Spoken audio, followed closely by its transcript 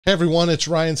Hey everyone, it's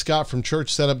Ryan Scott from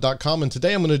churchsetup.com, and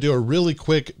today I'm going to do a really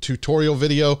quick tutorial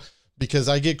video because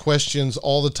I get questions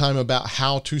all the time about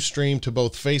how to stream to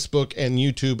both Facebook and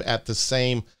YouTube at the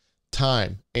same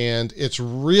time. And it's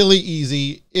really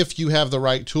easy if you have the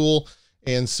right tool.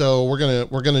 And so we're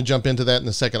going to jump into that in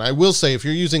a second. I will say if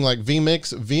you're using like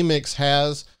vMix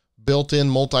has built-in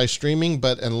multi-streaming,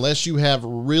 but unless you have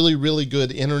really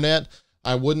good internet,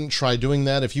 I wouldn't try doing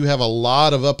that. If you have a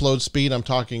lot of upload speed, I'm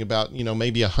talking about,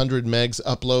 maybe 100 megs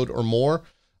upload or more,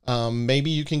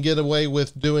 maybe you can get away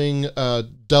with doing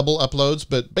double uploads.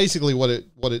 But basically what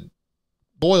it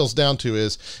boils down to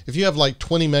is if you have like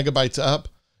 20 megabytes up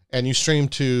and you stream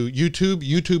to YouTube,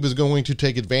 YouTube is going to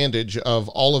take advantage of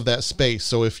all of that space.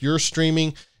 So if you're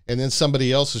streaming and then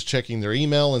somebody else is checking their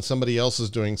email and somebody else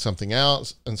is doing something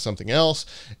else and something else,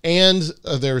 and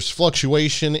there's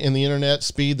fluctuation in the internet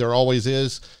speed, there always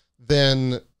is,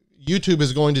 then YouTube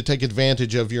is going to take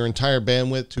advantage of your entire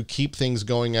bandwidth to keep things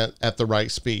going at the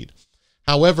right speed.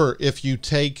 However, if you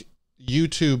take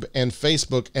YouTube and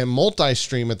Facebook and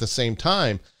multi-stream at the same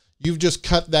time, you've just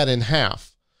cut that in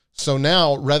half. So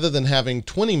now, rather than having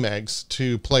 20 megs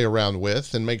to play around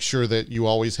with and make sure that you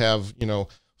always have,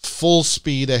 full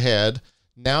speed ahead,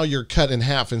 now you're cut in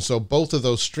half. And so both of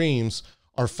those streams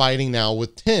are fighting now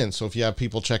with 10. So if you have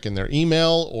people checking their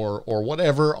email or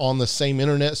whatever on the same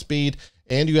internet speed,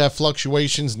 and you have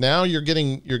fluctuations, now you're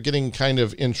getting kind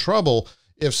of in trouble.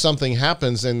 If something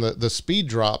happens and the speed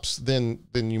drops, then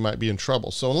you might be in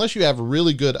trouble. So unless you have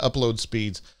really good upload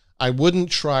speeds, I wouldn't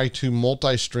try to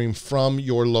multi-stream from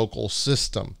your local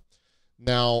system.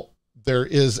 Now, there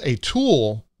is a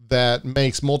tool that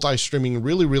makes multi-streaming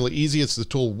really easy. It's the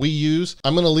tool we use.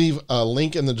 I'm going to leave a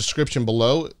link in the description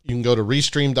below. You can go to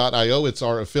Restream.io. It's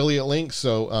our affiliate link.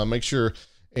 So make sure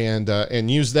and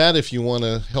use that if you want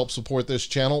to help support this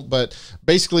channel. But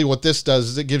basically what this does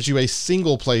is it gives you a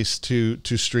single place to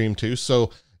stream to.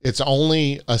 So it's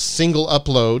only a single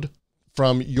upload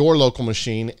from your local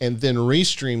machine, and then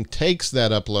Restream takes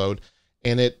that upload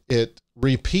and it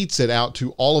repeats it out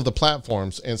to all of the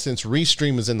platforms. And since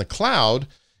Restream is in the cloud,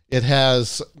 it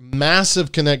has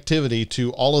massive connectivity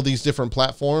to all of these different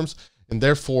platforms, and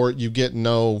therefore you get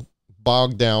no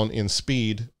bog down in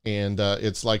speed, and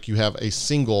it's like you have a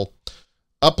single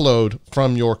upload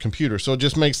from your computer. So it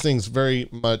just makes things very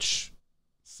much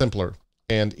simpler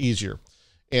and easier.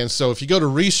 And so if you go to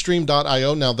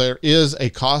Restream.io, now there is a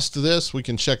cost to this. We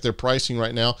can check their pricing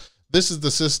right now. This is the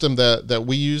system that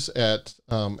we use at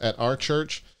our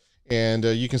church, and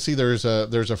you can see there's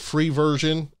a free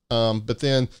version. But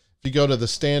then if you go to the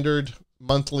standard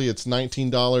monthly, it's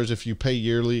 $19. If you pay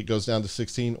yearly, it goes down to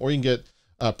 $16, or you can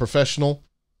get professional,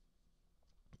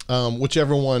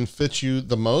 whichever one fits you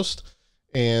the most.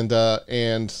 And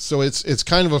so it's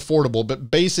kind of affordable, but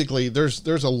basically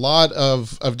there's a lot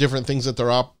of different things that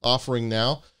they're offering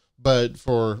now. But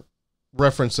for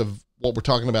reference of what we're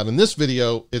talking about in this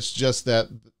video, it's just that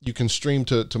you can stream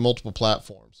to multiple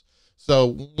platforms.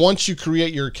 So once you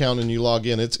create your account and you log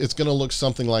in, it's going to look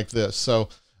something like this. So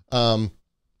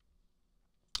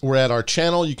we're at our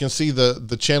channel. You can see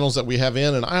the channels that we have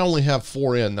in, and I only have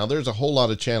 4 in. Now there's a whole lot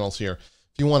of channels here.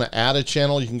 If you want to add a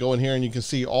channel, you can go in here and you can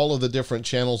see all of the different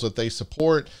channels that they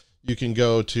support. You can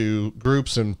go to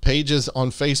groups and pages on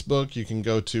Facebook. You can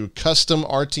go to custom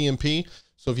RTMP.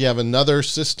 So if you have another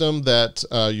system that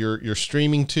you're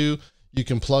streaming to, you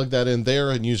can plug that in there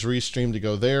and use Restream to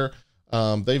go there.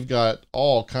 They've got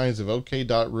all kinds of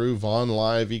OK.ru, Vaughn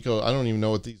Live, Eco. I don't even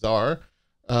know what these are,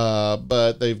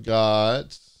 but they've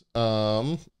got,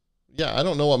 yeah, I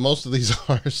don't know what most of these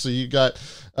are. So you got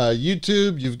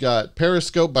YouTube, you've got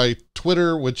Periscope by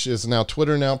Twitter, which is now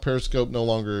Twitter now. Periscope no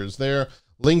longer is there.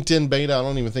 LinkedIn beta, I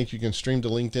don't even think you can stream to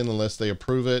LinkedIn unless they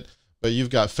approve it. But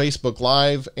you've got Facebook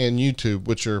Live and YouTube,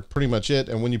 which are pretty much it.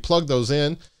 And when you plug those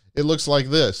in, it looks like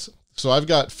this. So I've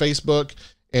got Facebook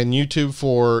and YouTube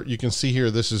for, you can see here,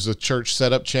 this is a church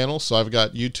setup channel. So I've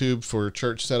got YouTube for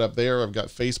church setup there. I've got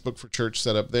Facebook for church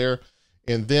setup there.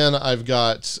 And then I've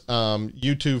got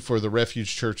YouTube for the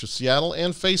Refuge Church of Seattle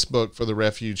and Facebook for the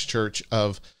Refuge Church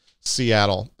of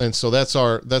Seattle. And so that's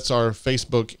our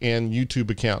Facebook and YouTube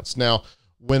accounts. Now,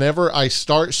 whenever I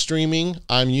start streaming,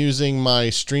 I'm using my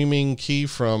streaming key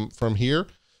from here.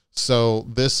 So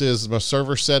this is my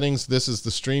server settings. This is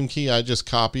the stream key. I just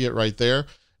copy it right there,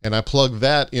 and I plug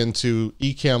that into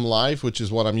Ecamm Live, which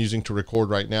is what I'm using to record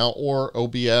right now, or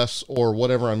OBS, or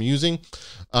whatever I'm using.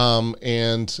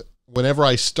 And whenever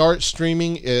I start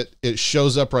streaming, it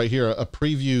shows up right here, a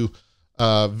preview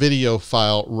video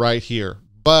file right here.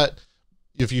 But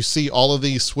if you see all of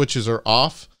these switches are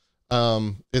off,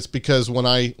 it's because when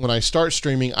I start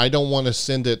streaming, I don't want to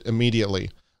send it immediately.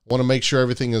 I want to make sure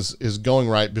everything is going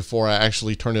right before I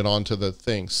actually turn it on to the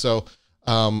thing. So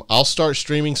I'll start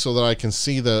streaming so that I can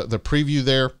see the preview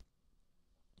there.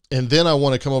 And then I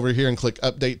want to come over here and click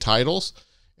update titles.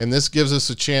 And this gives us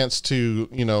a chance to,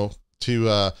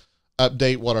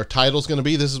 update what our title is going to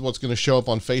be. This is what's going to show up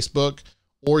on Facebook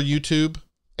or YouTube.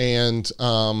 And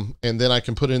then I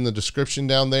can put it in the description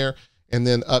down there and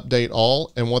then update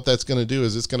all. And what that's going to do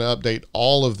is it's going to update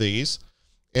all of these.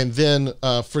 And then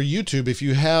for YouTube, if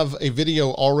you have a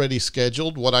video already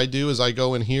scheduled, what I do is I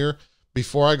go in here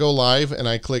before I go live and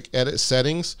I click edit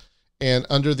settings. And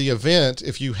under the event,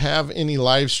 if you have any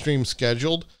live stream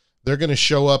scheduled, they're going to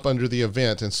show up under the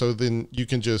event. And so then you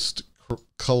can just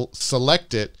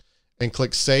select it and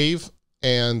click save,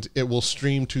 and it will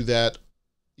stream to that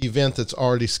event that's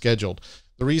already scheduled.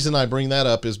 The reason I bring that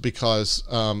up is because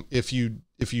if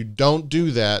you don't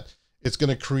do that, it's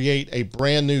going to create a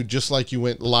brand new, just like you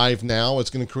went live now, it's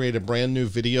going to create a brand new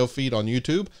video feed on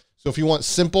YouTube. So if you want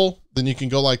simple, then you can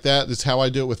go like that. That's how I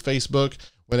do it with Facebook.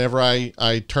 Whenever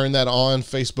I turn that on,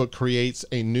 Facebook creates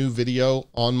a new video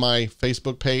on my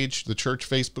Facebook page, the church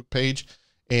Facebook page,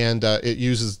 and it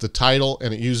uses the title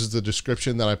and it uses the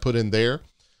description that I put in there.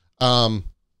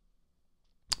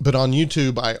 But on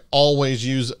YouTube, I always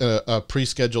use a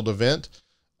pre-scheduled event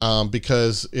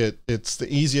because it's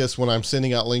the easiest when I'm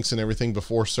sending out links and everything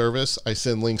before service. I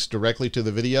send links directly to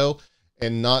the video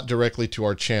and not directly to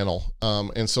our channel.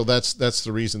 And so that's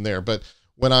the reason there. But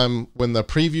when the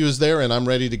preview is there and I'm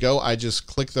ready to go, I just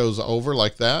click those over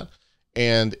like that,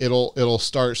 and it'll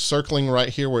start circling right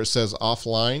here where it says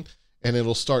offline, and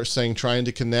it'll start saying trying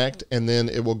to connect, and then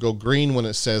it will go green when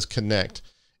it says connect.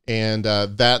 And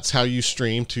that's how you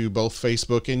stream to both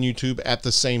Facebook and YouTube at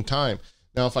the same time.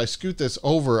 Now, if I scoot this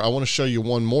over, I want to show you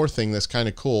one more thing that's kind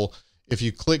of cool. If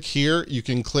you click here, you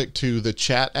can click to the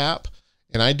chat app.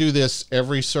 And I do this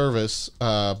every service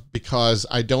because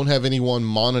I don't have anyone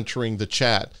monitoring the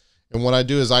chat. And what I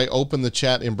do is I open the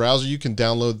chat in browser. You can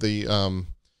download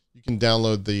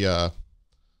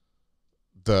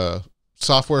the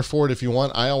software for it if you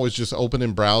want. I always just open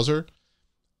in browser.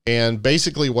 And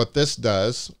basically what this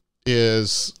does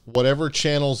is whatever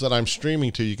channels that I'm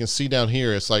streaming to, you can see down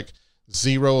here, it's like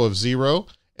 0 of 0,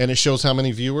 and it shows how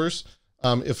many viewers.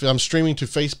 If I'm streaming to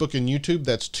Facebook and YouTube,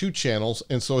 that's 2 channels.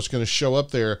 And so it's going to show up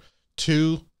there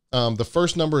 2. The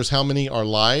first number is how many are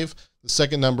live. The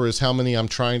second number is how many I'm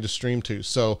trying to stream to.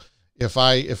 So if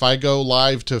I go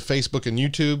live to Facebook and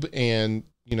YouTube and,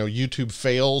 YouTube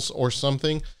fails or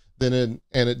something, then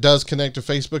it does connect to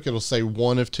Facebook, it'll say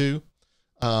 1 of 2.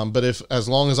 But as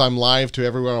long as I'm live to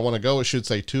everywhere I want to go, it should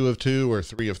say 2 of 2 or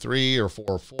 3 of 3 or 4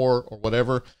 of 4 or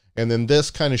whatever. And then this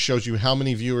kind of shows you how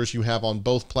many viewers you have on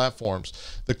both platforms.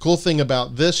 The cool thing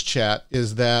about this chat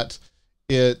is that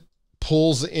it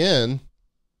pulls in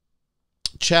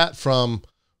chat from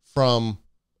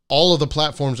all of the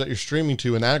platforms that you're streaming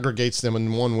to and aggregates them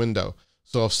in one window.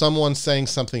 So if someone's saying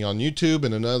something on YouTube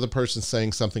and another person's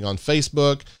saying something on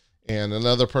Facebook and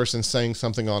another person saying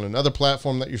something on another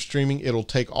platform that you're streaming, it'll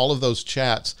take all of those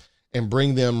chats and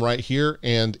bring them right here.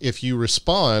 And if you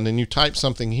respond and you type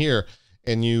something here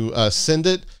and you send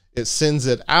it, it sends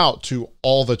it out to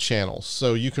all the channels.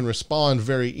 So you can respond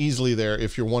very easily there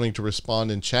if you're wanting to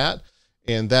respond in chat.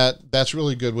 And that's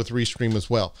really good with Restream as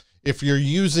well. If you're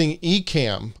using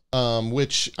Ecamm,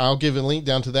 which I'll give a link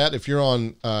down to that. If you're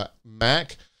on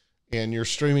Mac and you're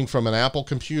streaming from an Apple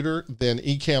computer, then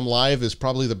Ecamm Live is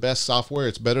probably the best software.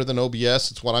 It's better than OBS.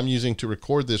 It's what I'm using to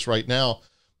record this right now.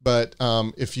 But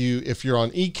if you're on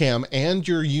Ecamm and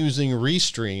you're using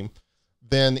Restream,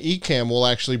 then Ecamm will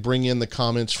actually bring in the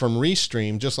comments from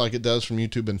Restream, just like it does from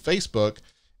YouTube and Facebook.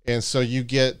 And so you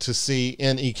get to see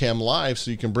in Ecamm Live,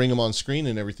 so you can bring them on screen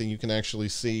and everything. You can actually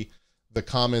see the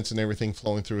comments and everything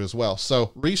flowing through as well.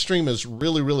 So Restream is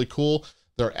really, really cool.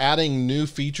 They're adding new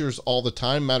features all the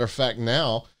time. Matter of fact,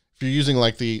 now, if you're using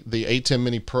like the A10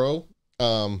 Mini Pro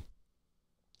to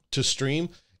stream,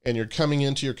 and you're coming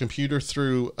into your computer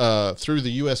through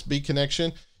the USB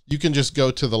connection, you can just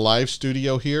go to the Live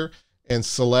Studio here and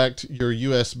select your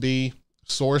USB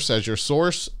source as your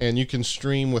source, and you can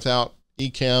stream without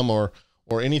Ecamm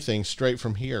or anything straight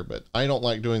from here. But I don't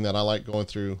like doing that. I like going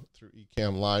through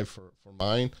Ecamm Live for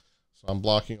mine, so I'm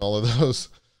blocking all of those.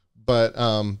 But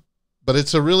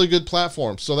it's a really good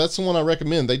platform, so that's the one I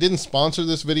recommend. They didn't sponsor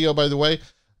this video, by the way.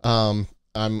 I'm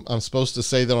supposed to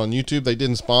say that on YouTube they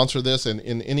didn't sponsor this in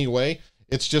any way.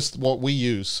 It's just what we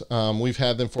use. We've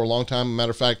had them for a long time.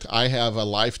 Matter of fact, I have a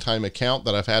lifetime account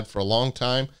that I've had for a long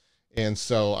time, and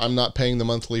so I'm not paying the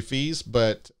monthly fees,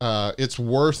 but it's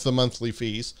worth the monthly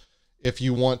fees if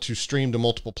you want to stream to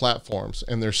multiple platforms.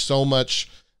 And there's so much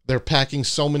they're packing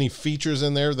so many features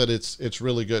in there that it's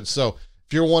really good. So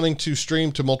if you're wanting to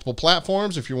stream to multiple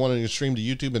platforms, if you're wanting to stream to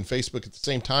YouTube and Facebook at the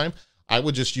same time, I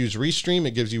would just use Restream.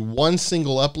 It gives you one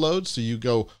single upload. So you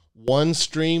go one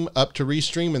stream up to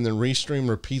Restream, and then Restream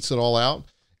repeats it all out.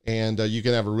 And you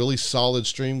can have a really solid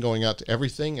stream going out to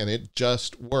everything, and it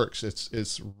just works.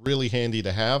 It's really handy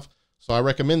to have. So I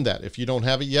recommend that. If you don't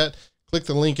have it yet, click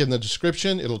the link in the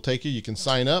description. It'll take you. You can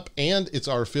sign up, and it's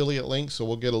our affiliate link. So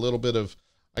we'll get a little bit of,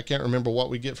 I can't remember what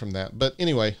we get from that. But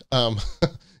anyway,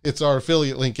 it's our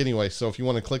affiliate link anyway. So if you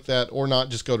want to click that or not,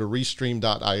 just go to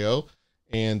Restream.io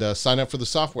and sign up for the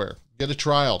software. Get a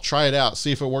trial. Try it out.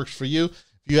 See if it works for you.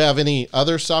 If you have any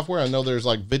other software, I know there's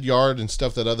like Vidyard and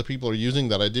stuff that other people are using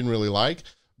that I didn't really like.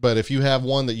 But if you have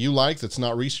one that you like that's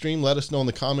not Restream, let us know in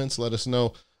the comments. Let us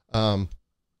know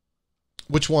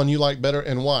which one you like better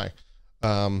and why.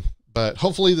 But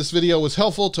hopefully this video was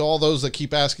helpful to all those that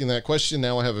keep asking that question.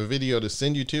 Now I have a video to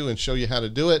send you to and show you how to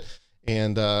do it.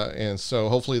 And so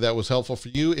hopefully that was helpful for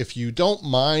you. If you don't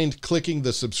mind clicking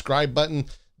the subscribe button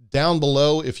down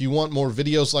below, if you want more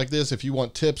videos like this, if you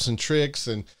want tips and tricks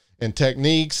and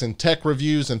techniques and tech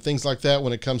reviews and things like that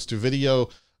when it comes to video,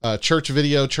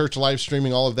 church live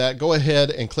streaming, all of that, go ahead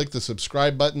and click the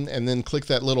subscribe button and then click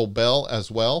that little bell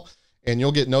as well. And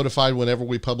you'll get notified whenever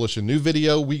we publish a new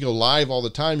video. We go live all the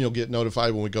time. You'll get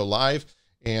notified when we go live,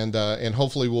 and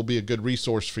hopefully we'll be a good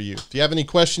resource for you. If you have any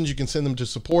questions, you can send them to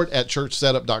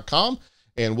support@churchsetup.com,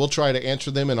 and we'll try to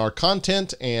answer them in our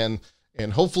content, and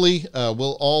hopefully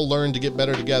we'll all learn to get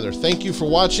better together. Thank you for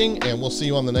watching, and we'll see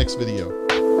you on the next video.